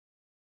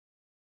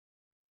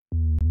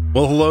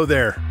Well, hello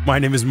there. My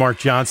name is Mark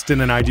Johnston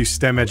and I do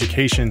STEM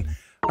education.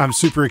 I'm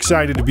super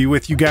excited to be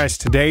with you guys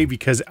today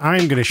because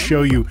I'm going to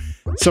show you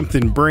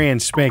something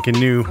brand spanking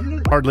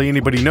new. Hardly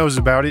anybody knows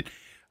about it.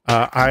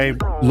 I'm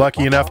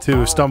lucky enough to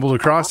have stumbled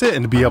across it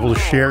and to be able to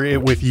share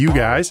it with you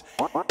guys.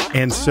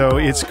 And so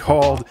it's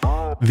called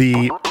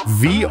the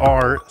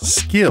VR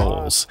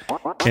Skills.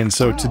 And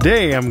so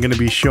today I'm going to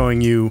be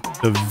showing you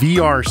the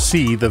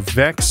VRC, the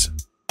VEX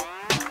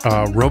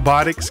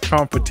robotics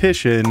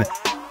competition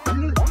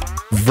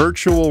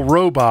virtual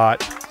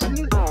robot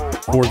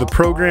for the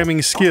programming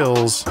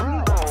skills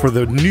for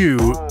the new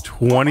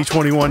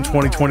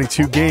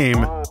 2021-2022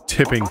 game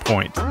Tipping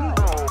Point.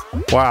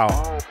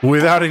 Wow.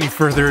 Without any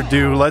further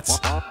ado, let's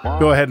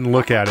go ahead and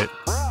look at it.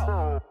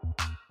 Well,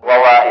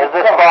 is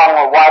this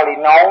song widely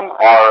known,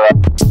 or...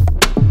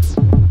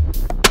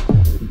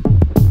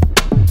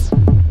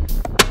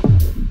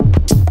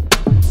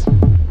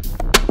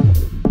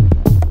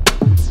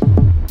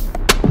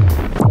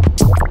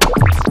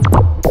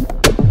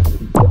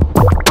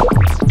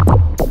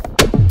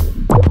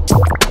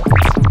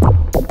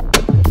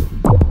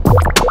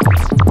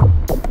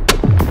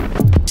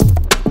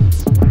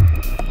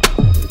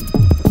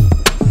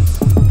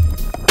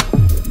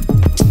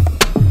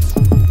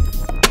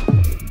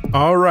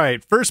 All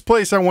right, first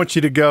place I want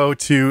you to go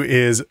to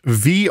is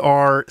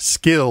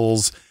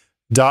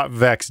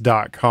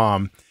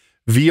vrskills.vex.com.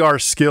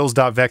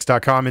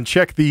 vrskills.vex.com, and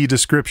check the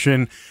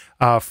description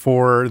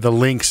for the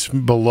links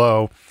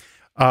below.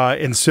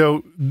 And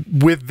so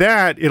with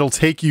that, it'll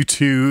take you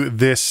to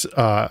this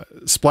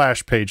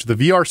splash page, the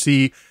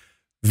VRC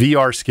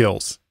VR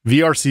Skills.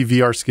 VRC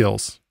VR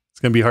Skills. It's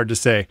going to be hard to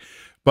say,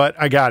 but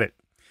I got it.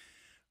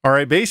 All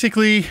right,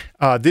 basically,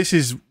 this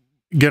is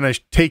going to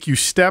take you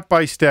step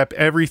by step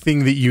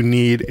everything that you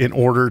need in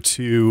order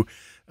to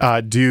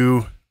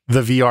do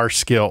the VR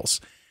skills.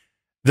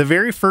 The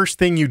very first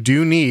thing you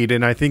do need,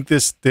 and I think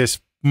this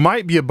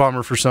might be a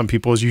bummer for some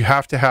people, is you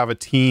have to have a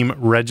team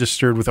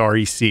registered with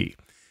REC.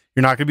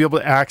 You're not going to be able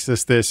to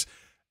access this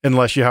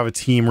unless you have a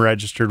team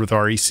registered with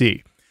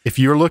REC. If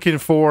you're looking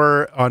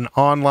for an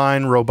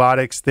online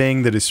robotics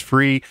thing that is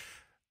free,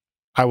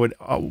 I would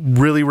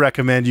really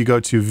recommend you go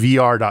to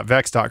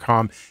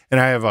vr.vex.com, and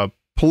I have a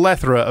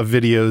plethora of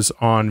videos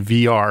on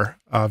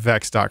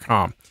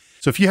vrvex.com.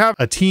 So if you have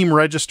a team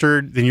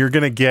registered, then you're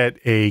going to get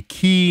a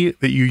key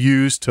that you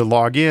use to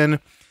log in,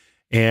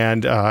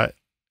 and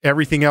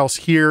everything else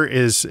here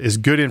is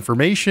good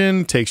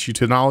information, takes you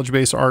to knowledge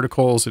base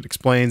articles. It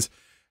explains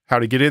how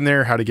to get in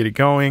there, how to get it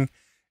going.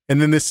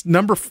 And then this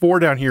number 4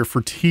 down here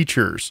for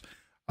teachers,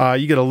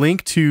 you get a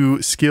link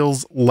to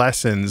skills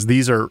lessons.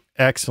 These are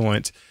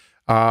excellent.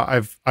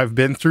 I've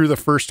been through the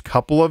first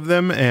couple of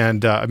them,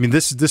 and I mean,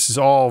 this is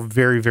all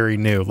very, very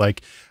new.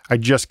 Like, I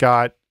just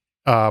got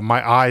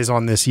my eyes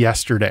on this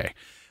yesterday,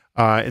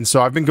 and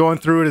so I've been going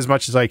through it as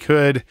much as I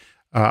could.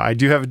 I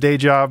do have a day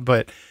job,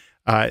 but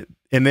and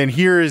then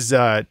here is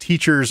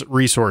teachers'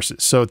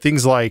 resources. So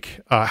things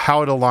like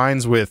how it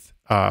aligns with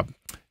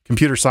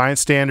computer science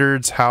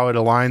standards, how it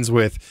aligns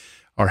with,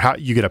 or how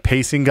you get a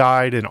pacing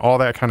guide and all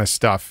that kind of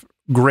stuff.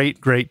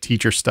 Great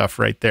teacher stuff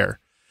right there.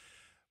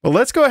 Well,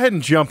 let's go ahead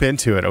and jump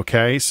into it,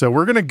 okay? So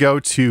we're going to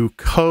go to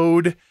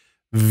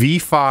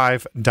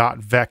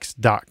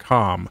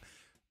codev5.vex.com.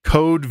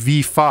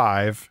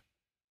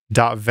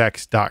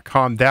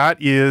 codev5.vex.com.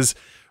 That is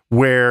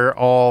where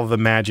all the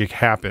magic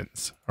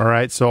happens, all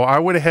right? So I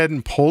went ahead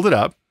and pulled it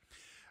up.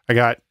 I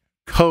got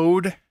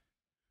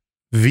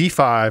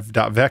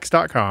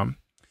codev5.vex.com.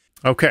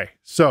 Okay,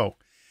 so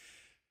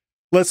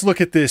let's look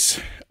at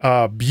this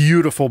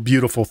beautiful,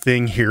 beautiful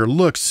thing here.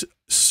 Looks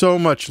so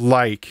much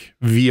like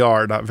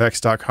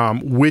vr.vex.com,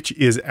 which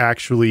is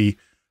actually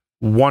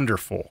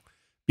wonderful,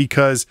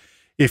 because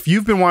if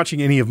you've been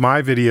watching any of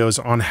my videos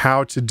on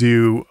how to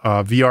do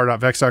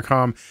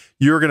vr.vex.com,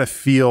 you're going to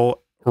feel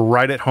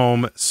right at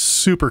home,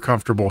 super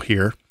comfortable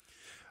here.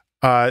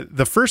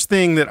 The first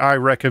thing that I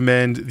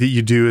recommend that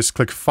you do is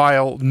click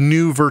File,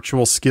 New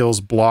Virtual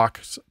Skills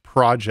Blocks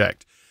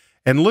Project.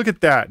 And look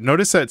at that.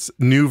 Notice that's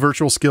New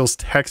Virtual Skills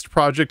Text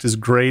Project is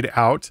grayed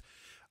out.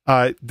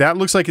 That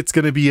looks like it's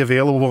going to be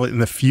available in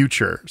the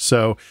future.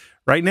 So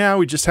right now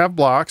we just have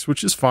blocks,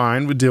 which is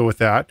fine. We deal with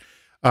that.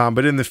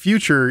 But in the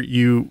future,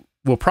 you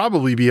will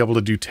probably be able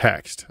to do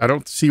text. I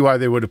don't see why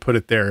they would have put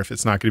it there if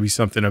it's not going to be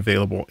something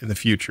available in the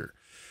future.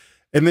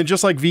 And then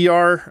just like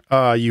VR,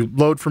 you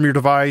load from your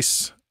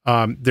device.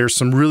 There's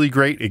some really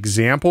great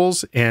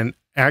examples. And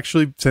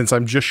actually, since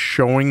I'm just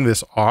showing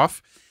this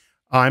off,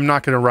 I'm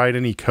not going to write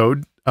any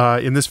code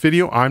in this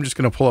video. I'm just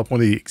going to pull up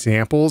one of the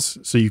examples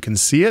so you can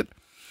see it.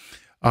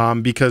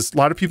 Because a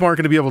lot of people aren't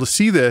going to be able to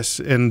see this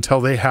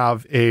until they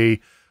have a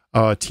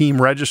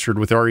team registered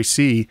with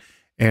REC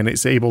and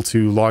is able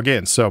to log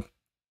in. So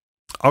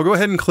I'll go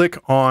ahead and click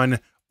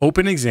on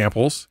Open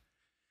Examples,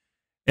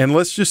 and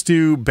let's just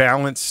do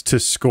Balance to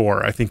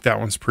Score. I think that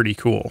one's pretty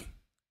cool.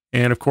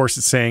 And of course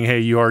it's saying, hey,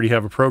 you already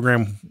have a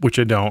program, which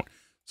I don't.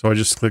 So I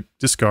just click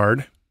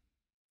Discard.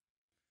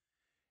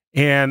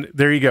 And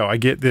there you go. I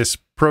get this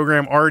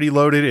program already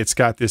loaded. It's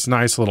got this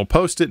nice little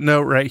post-it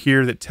note right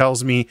here that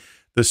tells me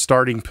the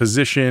starting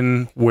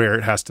position, where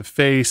it has to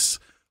face,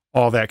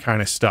 all that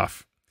kind of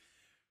stuff.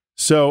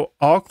 So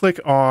I'll click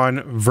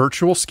on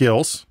virtual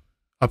skills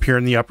up here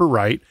in the upper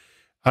right.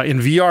 In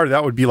VR,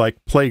 that would be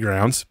like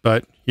playgrounds,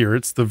 but here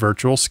it's the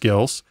virtual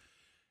skills.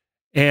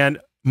 And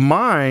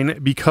mine,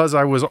 because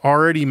I was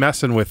already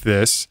messing with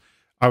this,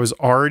 I was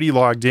already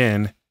logged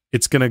in,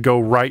 it's going to go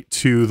right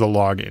to the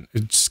login.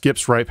 It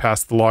skips right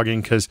past the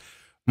login because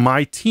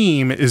my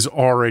team is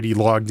already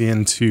logged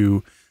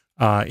into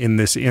in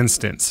this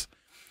instance.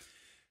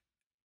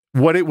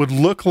 What it would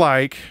look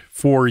like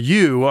for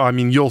you, I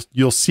mean,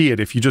 you'll see it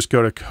if you just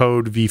go to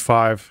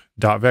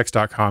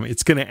code.v5.vex.com.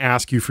 It's going to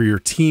ask you for your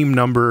team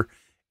number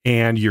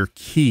and your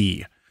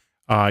key.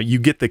 You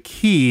get the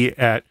key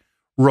at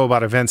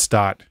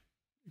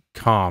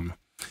robotevents.com.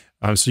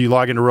 So you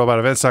log into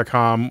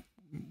robotevents.com,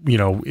 you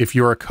know, if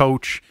you're a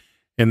coach,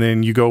 and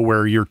then you go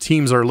where your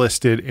teams are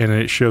listed and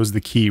it shows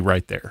the key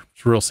right there.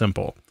 It's real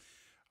simple.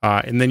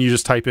 And then you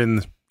just type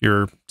in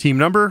your team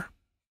number,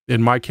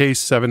 in my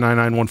case,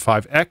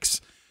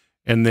 79915X,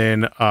 and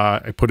then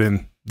I put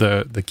in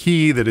the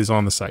key that is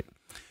on the site.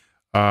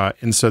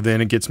 And so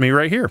then it gets me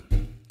right here.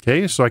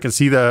 Okay, so I can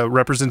see the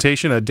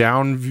representation, a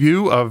down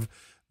view of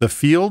the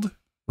field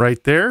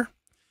right there.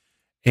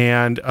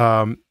 And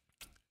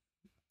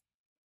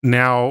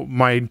now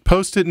my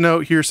post-it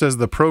note here says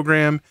the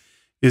program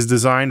is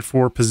designed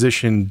for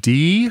position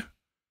D.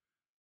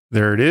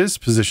 There it is,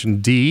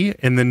 position D.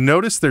 And then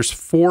notice there's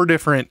 4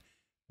 different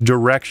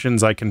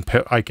directions I can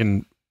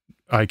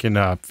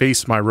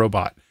face my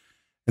robot.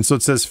 And so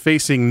it says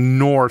facing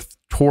north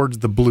towards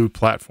the blue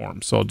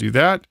platform. So I'll do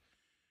that.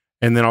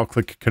 And then I'll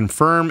click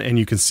confirm, and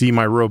you can see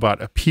my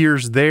robot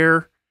appears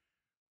there,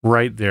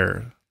 right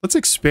there. Let's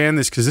expand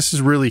this because this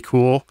is really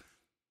cool.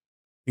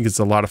 I think it's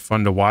a lot of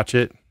fun to watch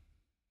it.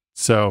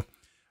 So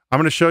I'm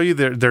going to show you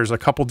there's a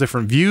couple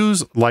different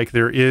views like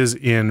there is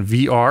in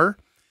VR.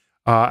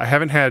 I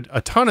haven't had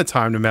a ton of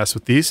time to mess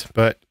with these,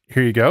 but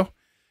here you go.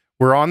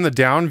 We're on the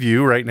down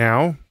view right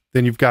now.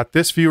 Then you've got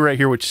this view right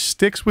here, which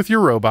sticks with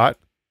your robot.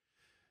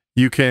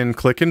 You can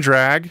click and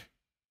drag.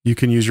 You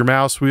can use your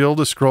mouse wheel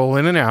to scroll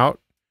in and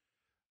out.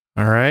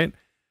 All right.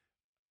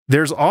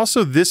 There's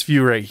also this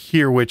view right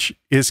here, which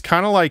is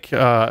kind of like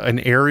an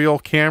aerial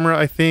camera,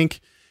 I think.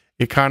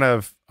 It kind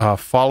of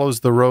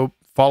follows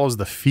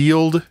the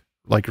field,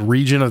 like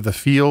region of the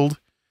field.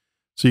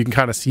 So you can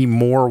kind of see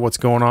more what's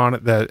going on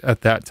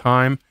at that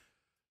time.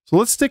 So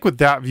let's stick with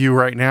that view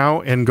right now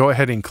and go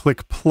ahead and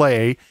click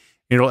play.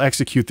 It'll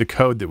execute the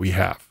code that we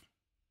have.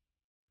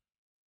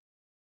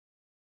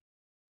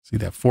 See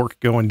that fork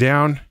going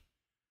down?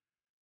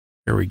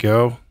 There we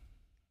go.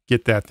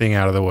 Get that thing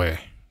out of the way.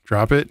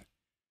 Drop it.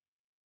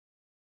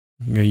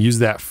 I'm going to use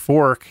that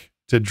fork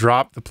to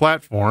drop the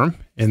platform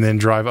and then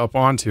drive up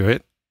onto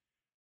it.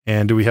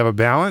 And do we have a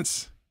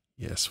balance?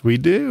 Yes, we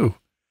do.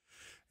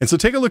 And so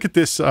take a look at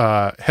this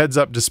heads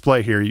up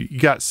display here. You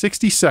got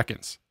 60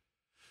 seconds.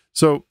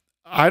 So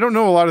I don't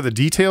know a lot of the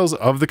details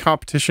of the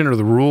competition or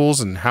the rules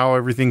and how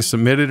everything's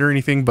submitted or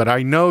anything, but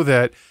I know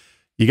that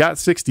you got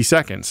 60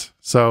 seconds.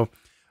 So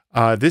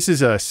this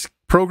is a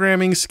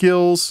programming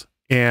skills,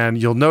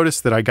 and you'll notice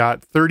that I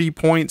got 30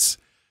 points.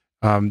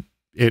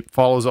 It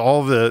follows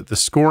all the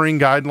scoring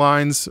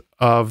guidelines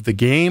of the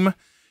game.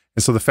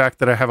 And so the fact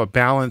that I have a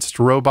balanced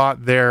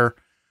robot there,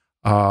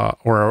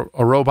 or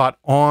a robot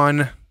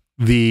on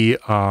the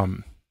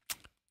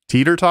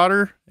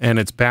teeter-totter, and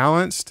it's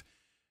balanced.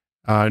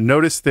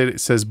 Notice that it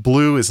says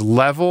blue is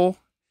level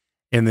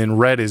and then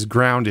red is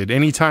grounded.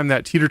 Anytime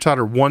that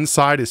teeter-totter one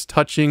side is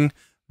touching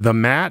the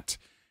mat,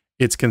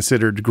 it's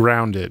considered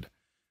grounded.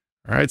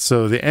 All right,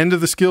 so the end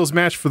of the skills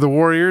match for the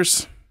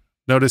Warriors.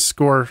 Notice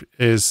score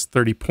is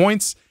 30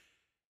 points.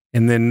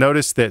 And then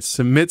notice that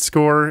submit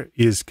score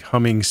is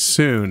coming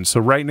soon.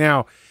 So right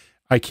now,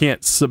 I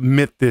can't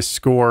submit this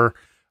score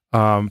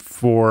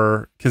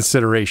for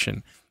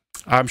consideration.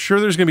 I'm sure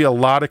there's going to be a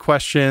lot of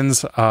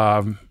questions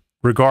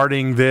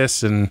regarding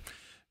this, and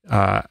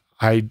I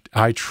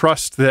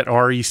trust that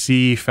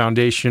REC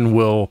Foundation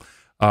will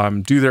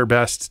do their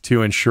best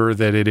to ensure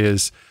that it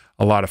is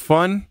a lot of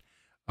fun,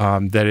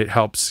 that it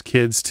helps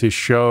kids to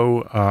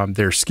show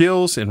their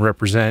skills and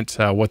represent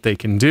what they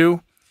can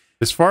do.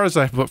 As far as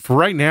but for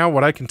right now,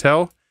 what I can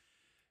tell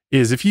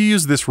is if you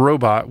use this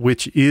robot,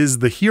 which is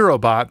the hero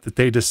bot that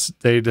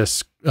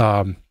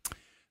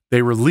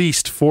they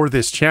released for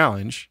this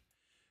challenge,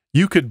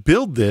 you could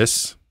build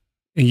this,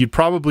 and you'd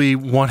probably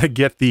want to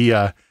get the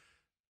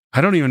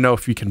I don't even know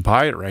if you can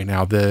buy it right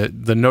now.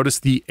 Notice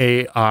the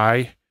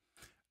AI,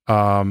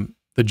 the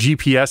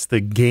GPS,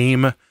 the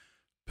game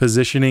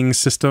positioning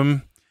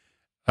system,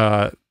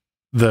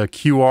 the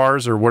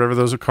QRs or whatever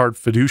those are called,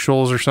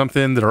 fiducials or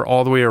something, that are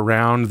all the way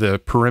around the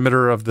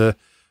perimeter of the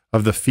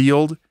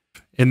field.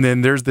 And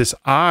then there's this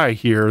eye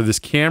here, this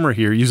camera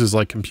here uses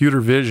like computer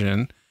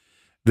vision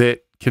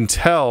that can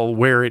tell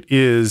where it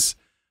is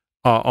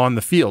on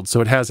the field.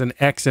 So it has an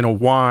X and a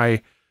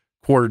Y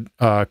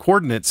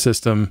coordinate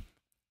system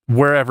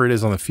wherever it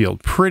is on the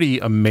field. Pretty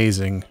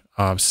amazing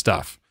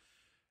stuff.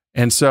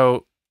 And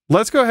so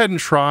let's go ahead and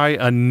try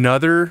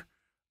another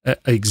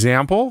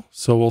example.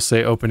 So we'll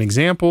say open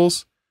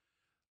examples.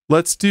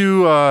 Let's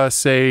do,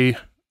 say,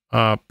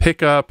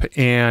 pickup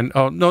and,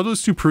 oh, no,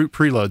 let's do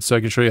preloads so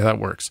I can show you how that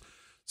works.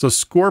 So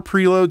score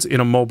preloads in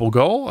a mobile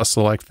goal. I'll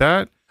select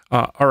that.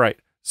 All right.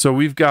 So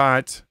we've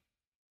got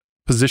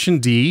position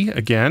D,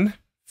 again,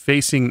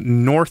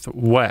 facing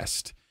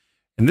northwest.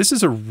 And this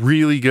is a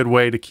really good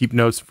way to keep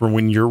notes for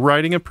when you're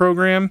writing a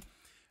program,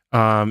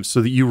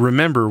 so that you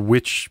remember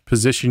which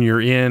position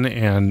you're in,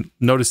 and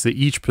notice that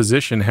each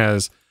position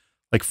has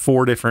like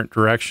 4 different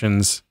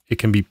directions it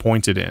can be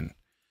pointed in.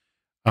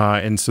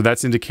 And so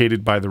that's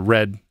indicated by the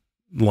red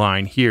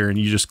line here, and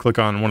you just click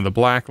on one of the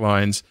black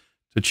lines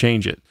to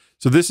change it.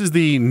 So this is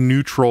the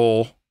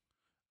neutral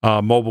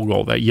mobile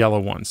goal, that yellow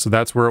one. So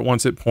that's where it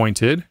wants it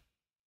pointed.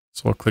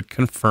 So I'll click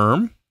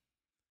confirm.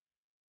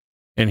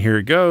 And here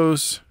it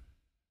goes.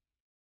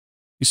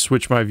 You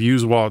switch my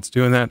views while it's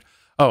doing that.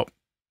 Oh,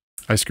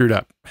 I screwed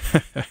up.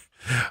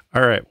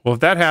 All right. Well, if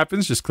that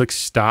happens, just click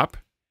stop.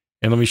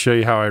 And let me show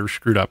you how I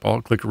screwed up.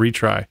 I'll click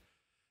retry.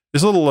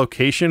 This little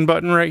location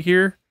button right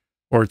here,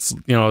 or it's,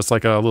 you know, it's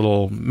like a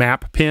little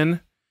map pin.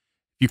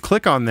 You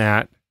click on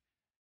that,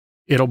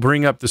 it'll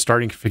bring up the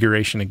starting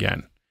configuration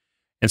again.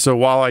 And so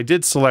while I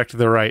did select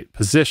the right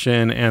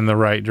position and the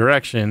right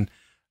direction,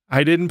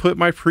 I didn't put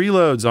my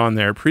preloads on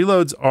there.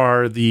 Preloads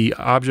are the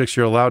objects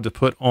you're allowed to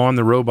put on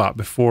the robot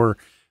before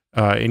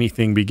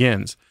anything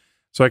begins.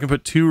 So I can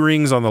put 2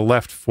 rings on the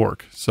left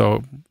fork.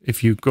 So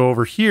if you go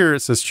over here, it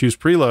says choose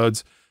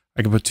preloads.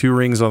 I can put 2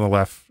 rings on the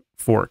left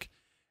fork.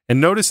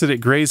 And notice that it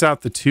grays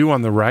out the 2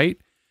 on the right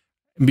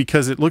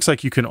because it looks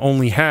like you can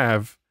only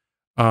have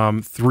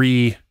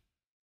 3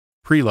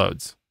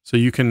 preloads. So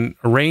you can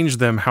arrange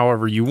them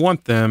however you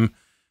want them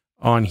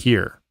on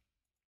here.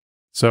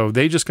 So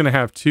they're just going to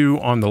have 2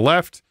 on the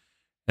left,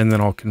 and then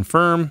I'll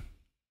confirm.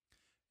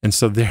 And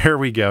so there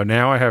we go.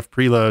 Now I have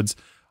preloads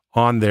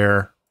on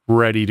there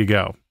ready to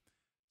go.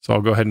 So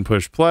I'll go ahead and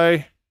push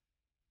play.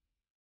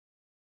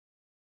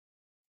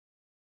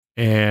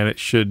 And it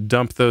should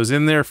dump those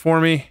in there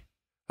for me.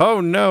 Oh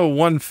no,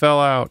 one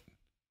fell out.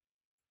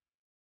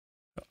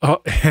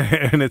 Oh,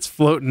 and it's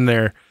floating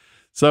there.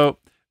 So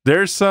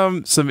there's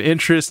some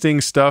interesting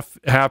stuff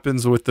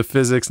happens with the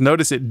physics.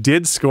 Notice it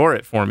did score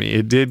it for me.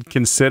 It did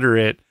consider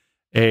it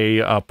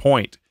a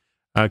point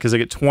because I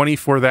get 20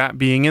 for that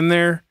being in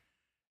there,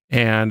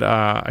 and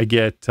I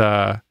get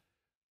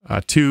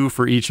 2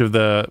 for each of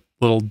the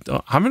little.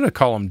 I'm going to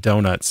call them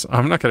donuts.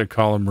 I'm not going to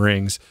call them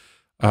rings.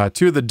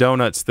 2 of the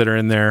donuts that are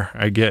in there,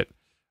 I get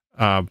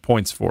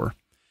points for.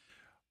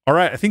 All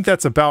right, I think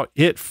that's about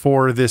it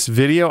for this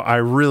video. I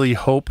really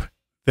hope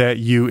that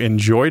you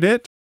enjoyed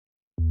it.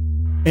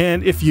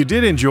 And if you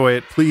did enjoy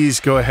it, please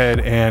go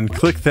ahead and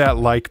click that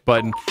like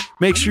button.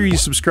 Make sure you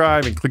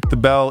subscribe and click the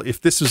bell.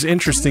 If this was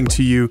interesting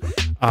to you,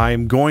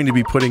 I'm going to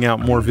be putting out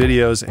more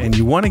videos and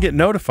you want to get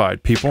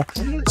notified, people.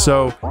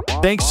 So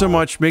thanks so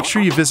much. Make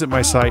sure you visit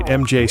my site,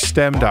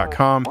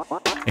 mjstem.com,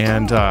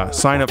 and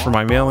sign up for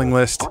my mailing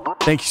list.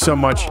 Thank you so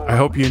much. I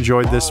hope you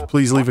enjoyed this.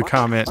 Please leave a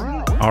comment.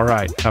 All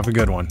right. Have a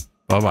good one.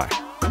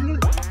 Bye-bye.